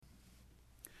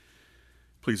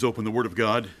Please open the Word of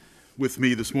God with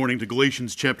me this morning to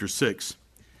Galatians chapter 6.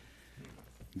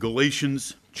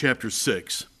 Galatians chapter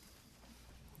 6.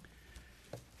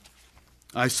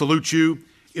 I salute you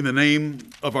in the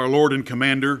name of our Lord and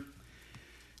Commander,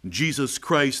 Jesus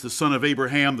Christ, the Son of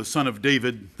Abraham, the Son of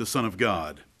David, the Son of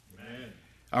God. Amen.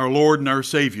 Our Lord and our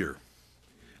Savior,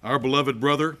 our beloved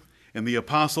brother and the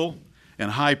apostle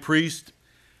and high priest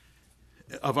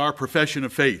of our profession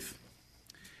of faith,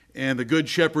 and the good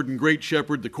shepherd and great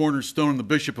shepherd, the cornerstone and the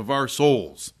bishop of our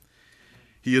souls.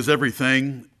 He is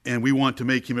everything, and we want to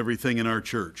make him everything in our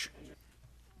church.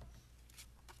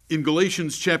 In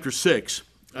Galatians chapter 6,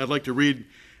 I'd like to read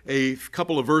a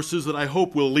couple of verses that I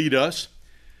hope will lead us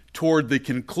toward the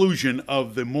conclusion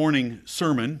of the morning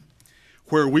sermon,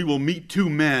 where we will meet two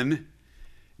men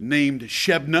named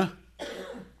Shebna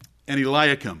and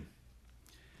Eliakim.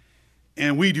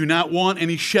 And we do not want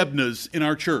any Shebnas in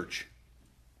our church.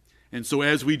 And so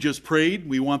as we just prayed,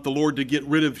 we want the Lord to get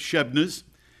rid of Shebnas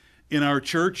in our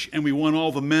church, and we want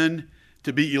all the men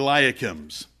to be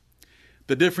Eliakims.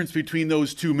 The difference between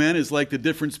those two men is like the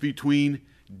difference between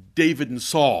David and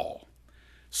Saul.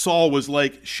 Saul was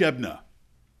like Shebna.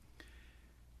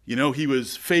 You know, he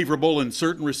was favorable in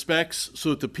certain respects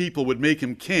so that the people would make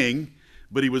him king,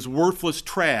 but he was worthless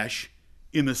trash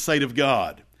in the sight of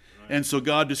God. Right. And so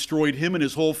God destroyed him and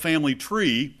his whole family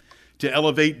tree to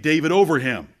elevate David over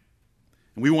him.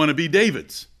 And we want to be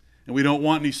Davids, and we don't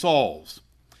want any Sauls.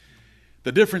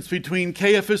 The difference between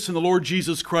Caiaphas and the Lord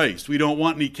Jesus Christ. We don't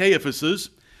want any Caiaphases,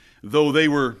 though they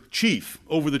were chief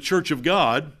over the church of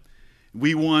God.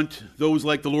 We want those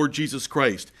like the Lord Jesus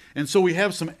Christ. And so we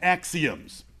have some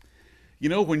axioms. You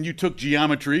know, when you took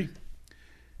geometry,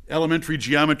 elementary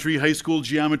geometry, high school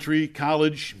geometry,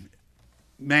 college,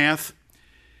 math,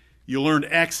 you learned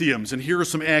axioms. And here are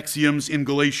some axioms in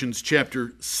Galatians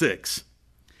chapter 6.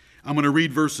 I'm going to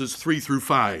read verses 3 through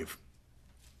 5.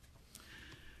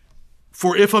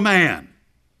 For if a man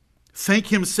think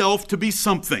himself to be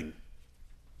something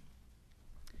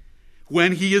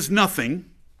when he is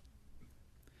nothing,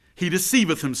 he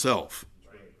deceiveth himself.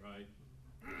 Right.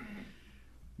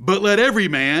 But let every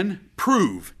man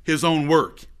prove his own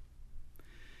work,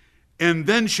 and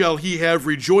then shall he have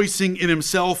rejoicing in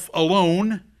himself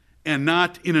alone and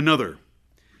not in another.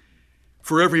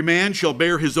 For every man shall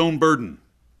bear his own burden.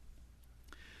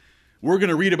 We're going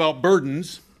to read about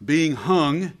burdens being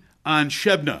hung on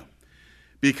Shebna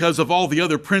because of all the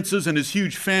other princes and his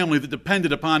huge family that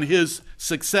depended upon his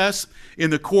success in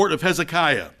the court of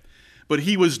Hezekiah. But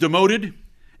he was demoted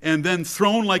and then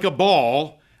thrown like a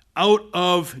ball out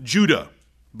of Judah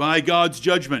by God's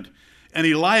judgment. And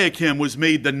Eliakim was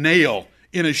made the nail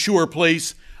in a sure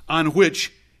place on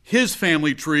which his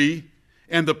family tree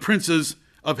and the princes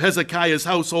of Hezekiah's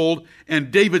household and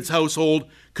David's household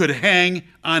could hang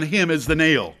on him as the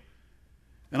nail.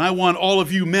 And I want all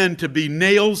of you men to be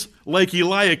nails like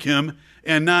Eliakim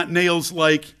and not nails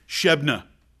like Shebna.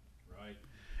 Right.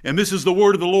 And this is the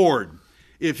word of the Lord.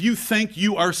 If you think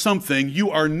you are something, you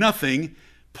are nothing,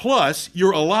 plus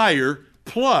you're a liar,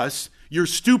 plus you're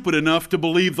stupid enough to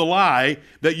believe the lie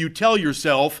that you tell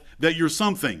yourself that you're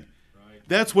something. Right.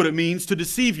 That's what it means to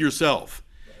deceive yourself,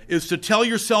 is to tell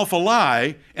yourself a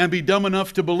lie and be dumb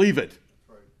enough to believe it.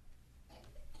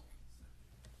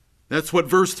 That's what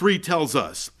verse 3 tells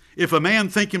us. If a man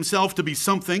think himself to be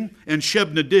something, and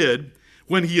Shebna did,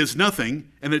 when he is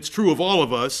nothing, and it's true of all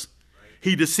of us,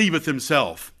 he deceiveth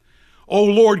himself. O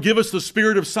Lord, give us the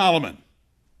spirit of Solomon,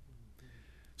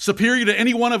 superior to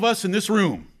any one of us in this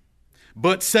room,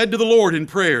 but said to the Lord in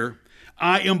prayer,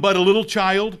 I am but a little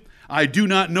child. I do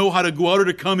not know how to go out or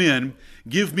to come in.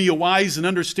 Give me a wise and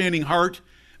understanding heart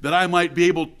that I might be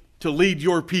able to lead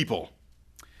your people.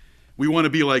 We want to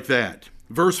be like that.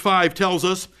 Verse 5 tells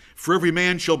us, for every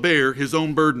man shall bear his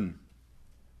own burden.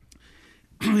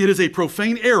 It is a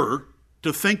profane error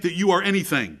to think that you are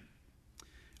anything.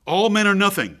 All men are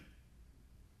nothing.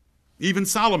 Even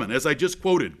Solomon, as I just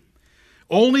quoted.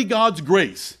 Only God's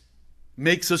grace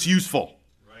makes us useful.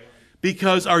 Right.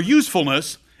 Because our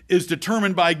usefulness is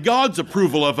determined by God's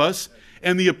approval of us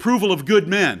and the approval of good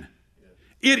men.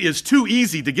 It is too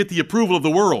easy to get the approval of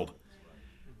the world.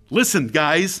 Listen,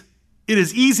 guys. It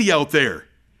is easy out there.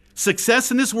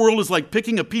 Success in this world is like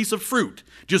picking a piece of fruit.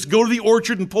 Just go to the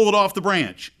orchard and pull it off the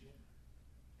branch.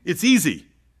 It's easy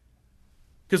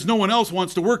because no one else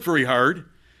wants to work very hard.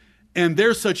 And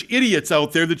there's such idiots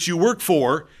out there that you work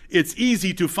for, it's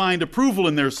easy to find approval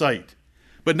in their sight.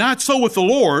 But not so with the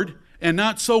Lord and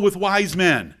not so with wise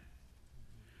men.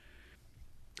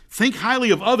 Think highly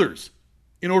of others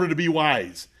in order to be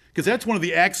wise, because that's one of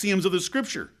the axioms of the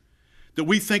Scripture. That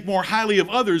we think more highly of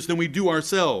others than we do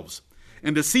ourselves.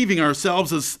 and deceiving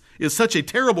ourselves is such a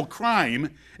terrible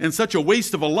crime and such a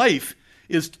waste of a life,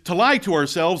 is to lie to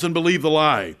ourselves and believe the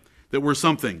lie that we're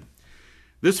something.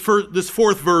 This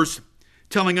fourth verse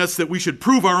telling us that we should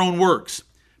prove our own works.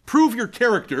 Prove your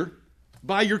character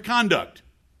by your conduct.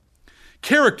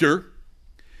 Character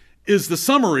is the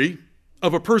summary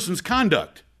of a person's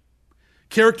conduct.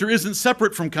 Character isn't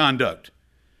separate from conduct.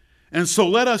 And so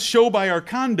let us show by our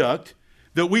conduct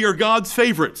that we are God's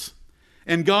favorites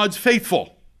and God's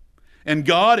faithful. And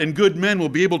God and good men will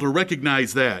be able to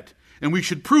recognize that. And we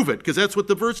should prove it, because that's what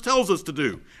the verse tells us to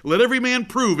do. Let every man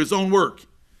prove his own work.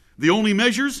 The only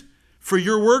measures for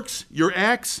your works, your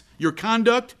acts, your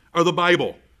conduct are the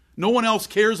Bible. No one else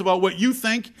cares about what you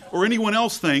think or anyone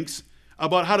else thinks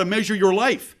about how to measure your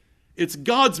life. It's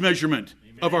God's measurement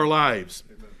of our lives.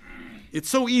 It's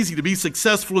so easy to be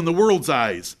successful in the world's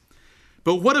eyes.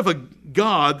 But what of a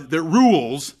God that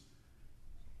rules,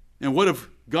 and what of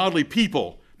godly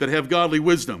people that have godly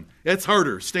wisdom? That's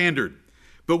harder, standard.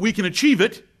 But we can achieve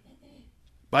it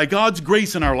by God's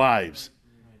grace in our lives.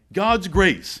 God's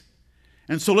grace.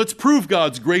 And so let's prove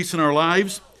God's grace in our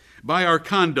lives by our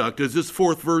conduct, as this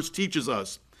fourth verse teaches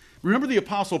us. Remember the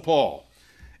Apostle Paul.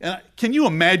 Can you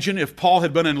imagine if Paul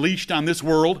had been unleashed on this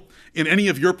world in any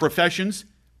of your professions?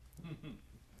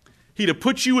 He'd have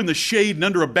put you in the shade and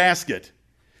under a basket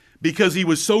because he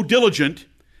was so diligent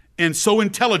and so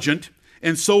intelligent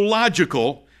and so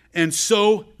logical and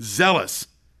so zealous.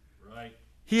 Right.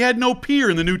 He had no peer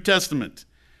in the New Testament.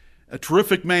 A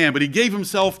terrific man, but he gave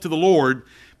himself to the Lord.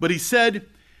 But he said,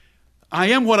 I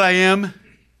am what I am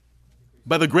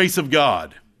by the grace of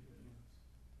God.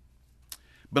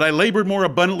 But I labored more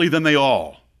abundantly than they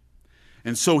all.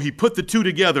 And so he put the two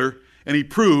together and he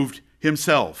proved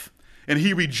himself. And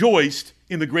he rejoiced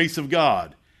in the grace of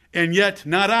God. And yet,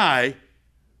 not I,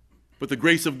 but the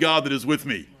grace of God that is with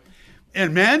me.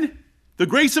 And men, the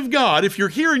grace of God, if you're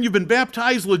here and you've been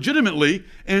baptized legitimately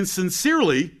and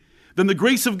sincerely, then the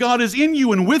grace of God is in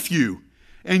you and with you.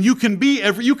 And you can be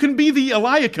the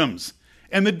Eliakims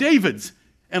and the Davids,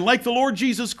 and like the Lord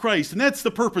Jesus Christ. And that's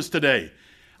the purpose today.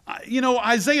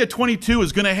 Isaiah 22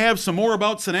 is going to have some more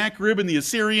about Sennacherib and the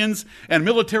Assyrians and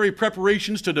military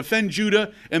preparations to defend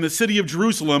Judah and the city of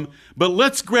Jerusalem. But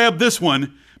let's grab this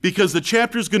one, because the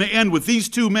chapter is going to end with these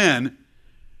two men.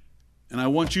 And I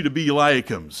want you to be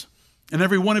Eliakims. And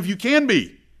every one of you can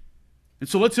be. And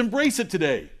so let's embrace it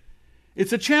today.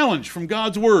 It's a challenge from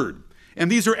God's word.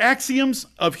 And these are axioms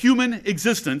of human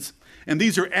existence. And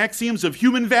these are axioms of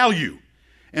human value.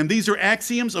 And these are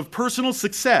axioms of personal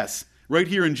success. Right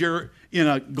here in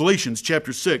Galatians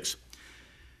chapter 6.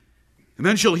 And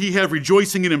then shall he have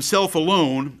rejoicing in himself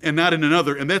alone and not in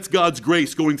another. And that's God's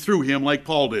grace going through him like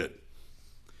Paul did.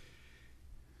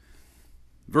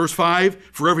 Verse 5,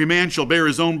 for every man shall bear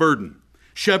his own burden.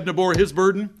 Shebna bore his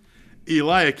burden.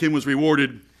 Eliakim was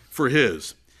rewarded for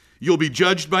his. You'll be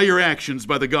judged by your actions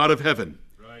by the God of heaven.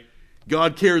 Right.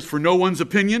 God cares for no one's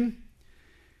opinion.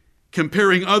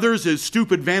 Comparing others is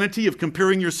stupid vanity of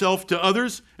comparing yourself to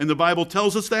others, and the Bible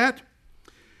tells us that.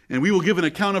 And we will give an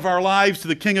account of our lives to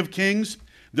the King of Kings.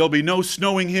 There'll be no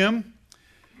snowing him.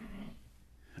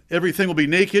 Everything will be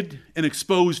naked and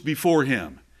exposed before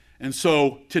him. And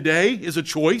so today is a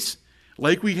choice,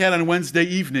 like we had on Wednesday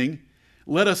evening.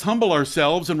 Let us humble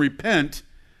ourselves and repent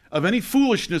of any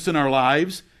foolishness in our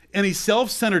lives, any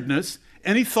self-centeredness,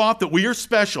 any thought that we are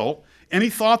special, any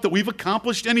thought that we've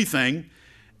accomplished anything,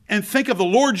 and think of the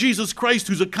Lord Jesus Christ,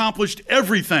 who's accomplished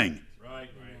everything. Right.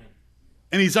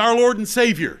 And he's our Lord and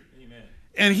Savior. Amen.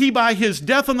 And he, by his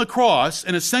death on the cross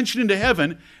and ascension into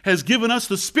heaven, has given us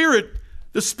the Spirit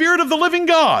of the living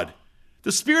God,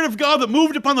 the Spirit of God that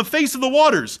moved upon the face of the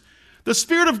waters, the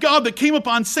Spirit of God that came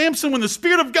upon Samson. When the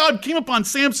Spirit of God came upon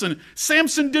Samson,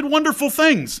 Samson did wonderful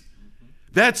things.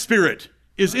 That Spirit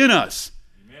is in us.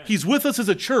 Amen. He's with us as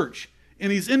a church, and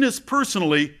he's in us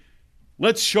personally.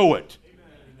 Let's show it.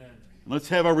 Let's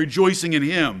have our rejoicing in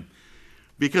him,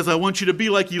 because I want you to be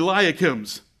like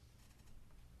Eliakims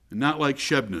and not like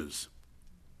Shebnas.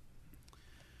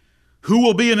 Who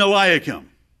will be an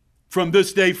Eliakim from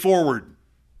this day forward?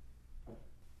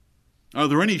 Are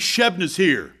there any Shebnas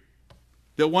here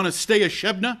that want to stay a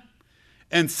Shebna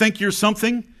and think you're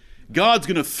something? God's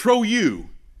going to throw you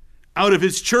out of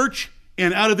his church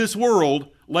and out of this world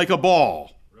like a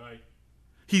ball. Right.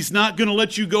 He's not going to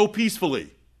let you go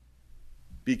peacefully.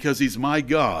 Because he's my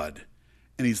God,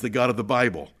 and he's the God of the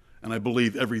Bible, and I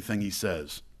believe everything he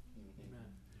says. Amen.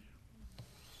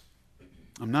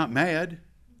 I'm not mad,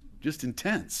 just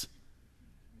intense.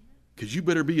 Because you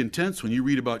better be intense when you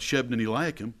read about Shebna and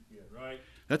Eliakim. Yeah, right.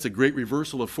 That's a great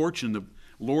reversal of fortune. The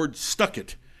Lord stuck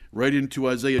it right into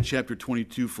Isaiah chapter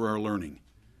 22 for our learning.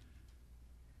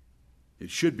 It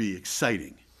should be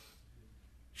exciting. It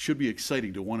should be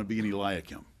exciting to want to be an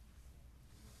Eliakim.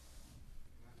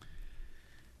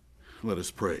 Let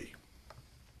us pray.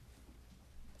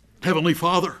 Heavenly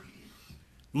Father,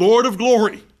 Lord of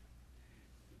glory,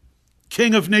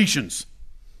 King of nations,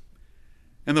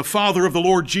 and the Father of the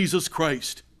Lord Jesus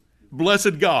Christ,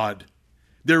 blessed God,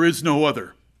 there is no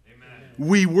other. Amen.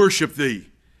 We worship Thee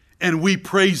and we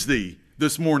praise Thee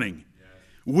this morning. Yes.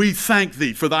 We thank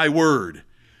Thee for Thy word.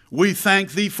 We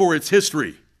thank Thee for its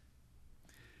history.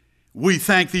 We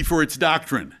thank Thee for its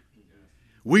doctrine.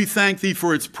 We thank Thee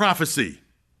for its prophecy.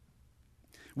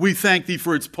 We thank Thee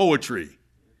for its poetry.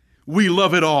 We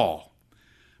love it all.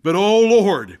 But, oh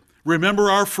Lord, remember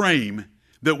our frame,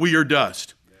 that we are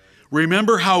dust.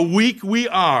 Remember how weak we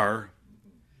are,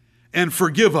 and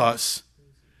forgive us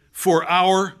for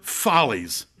our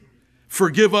follies.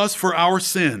 Forgive us for our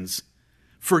sins.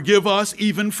 Forgive us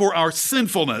even for our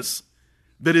sinfulness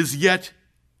that is yet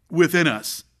within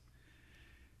us.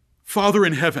 Father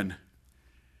in heaven,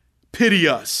 pity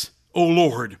us, O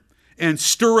Lord, and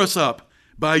stir us up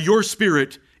by your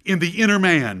Spirit in the inner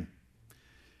man,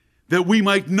 that we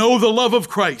might know the love of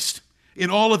Christ in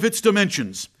all of its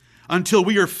dimensions until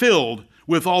we are filled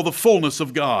with all the fullness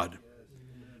of God.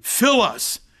 Fill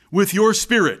us with your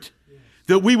Spirit,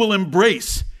 that we will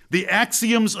embrace the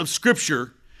axioms of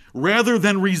Scripture rather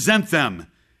than resent them,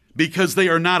 because they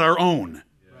are not our own.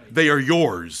 They are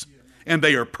yours, and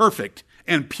they are perfect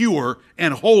and pure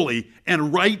and holy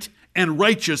and right and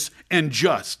righteous and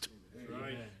just.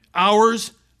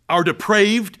 Ours are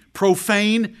depraved,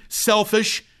 profane,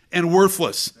 selfish, and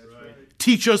worthless.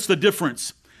 Teach us the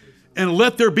difference, and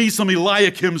let there be some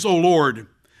Eliakims, O Lord,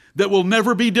 that will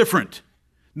never be different,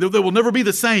 that will never be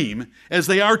the same as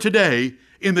they are today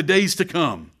in the days to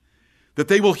come, that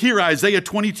they will hear Isaiah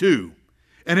 22,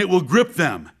 and it will grip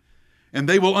them, and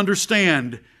they will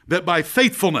understand that by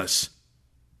faithfulness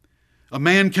a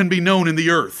man can be known in the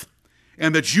earth,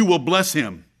 and that you will bless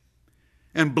him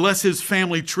and bless his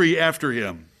family tree after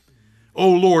him. O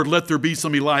Lord, let there be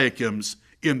some Eliakims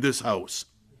in this house.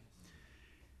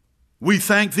 We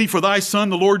thank Thee for Thy Son,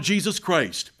 the Lord Jesus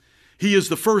Christ. He is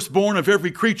the firstborn of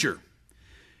every creature.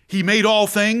 He made all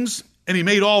things, and He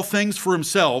made all things for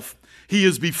Himself. He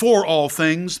is before all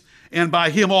things, and by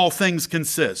Him all things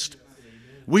consist.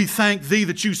 We thank Thee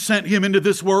that You sent Him into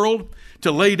this world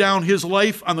to lay down His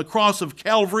life on the cross of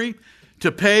Calvary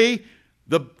to pay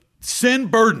the sin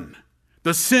burden,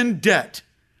 the sin debt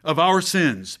of our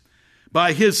sins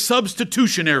by His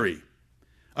substitutionary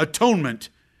atonement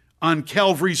on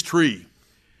Calvary's tree.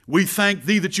 We thank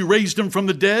Thee that You raised Him from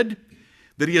the dead,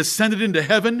 that He ascended into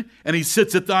heaven, and He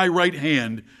sits at Thy right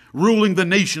hand, ruling the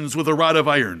nations with a rod of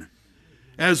iron.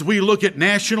 As we look at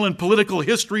national and political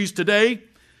histories today,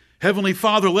 Heavenly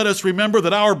Father, let us remember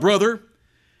that our brother,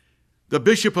 the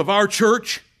bishop of our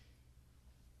church,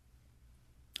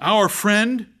 our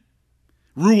friend,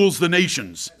 rules the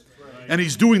nations. And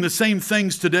he's doing the same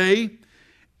things today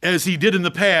as he did in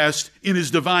the past in his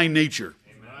divine nature.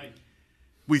 Amen.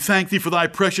 We thank Thee for Thy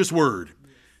precious word.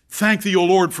 Thank Thee, O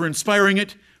Lord, for inspiring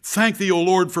it. Thank Thee, O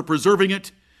Lord, for preserving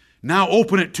it. Now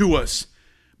open it to us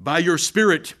by Your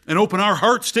Spirit, and open our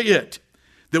hearts to it,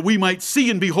 that we might see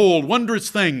and behold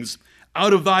wondrous things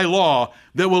out of Thy law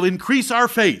that will increase our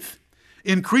faith,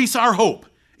 increase our hope,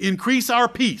 increase our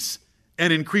peace,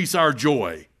 and increase our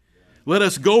joy. Let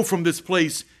us go from this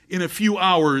place in a few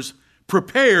hours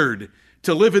prepared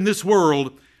to live in this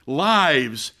world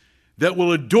lives that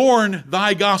will adorn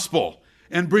Thy gospel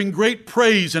and bring great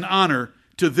praise and honor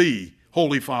to Thee,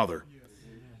 Holy Father.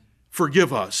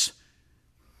 Forgive us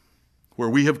where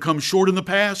we have come short in the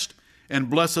past, and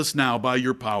bless us now by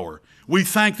Your power. We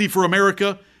thank Thee for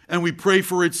America, and we pray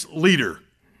for its leader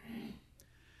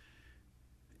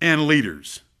and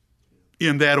leaders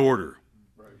in that order.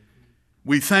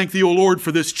 We thank Thee, O Lord,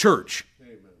 for this church,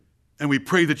 and we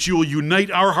pray that You will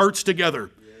unite our hearts together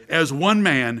as one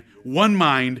man, one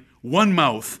mind, one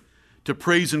mouth to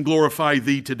praise and glorify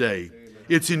Thee today.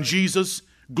 It's in Jesus'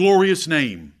 glorious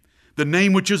name, the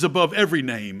name which is above every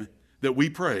name, that we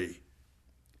pray.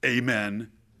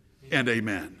 Amen and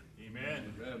amen.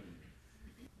 Amen.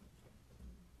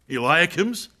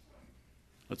 Eliakims,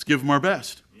 let's give them our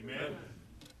best.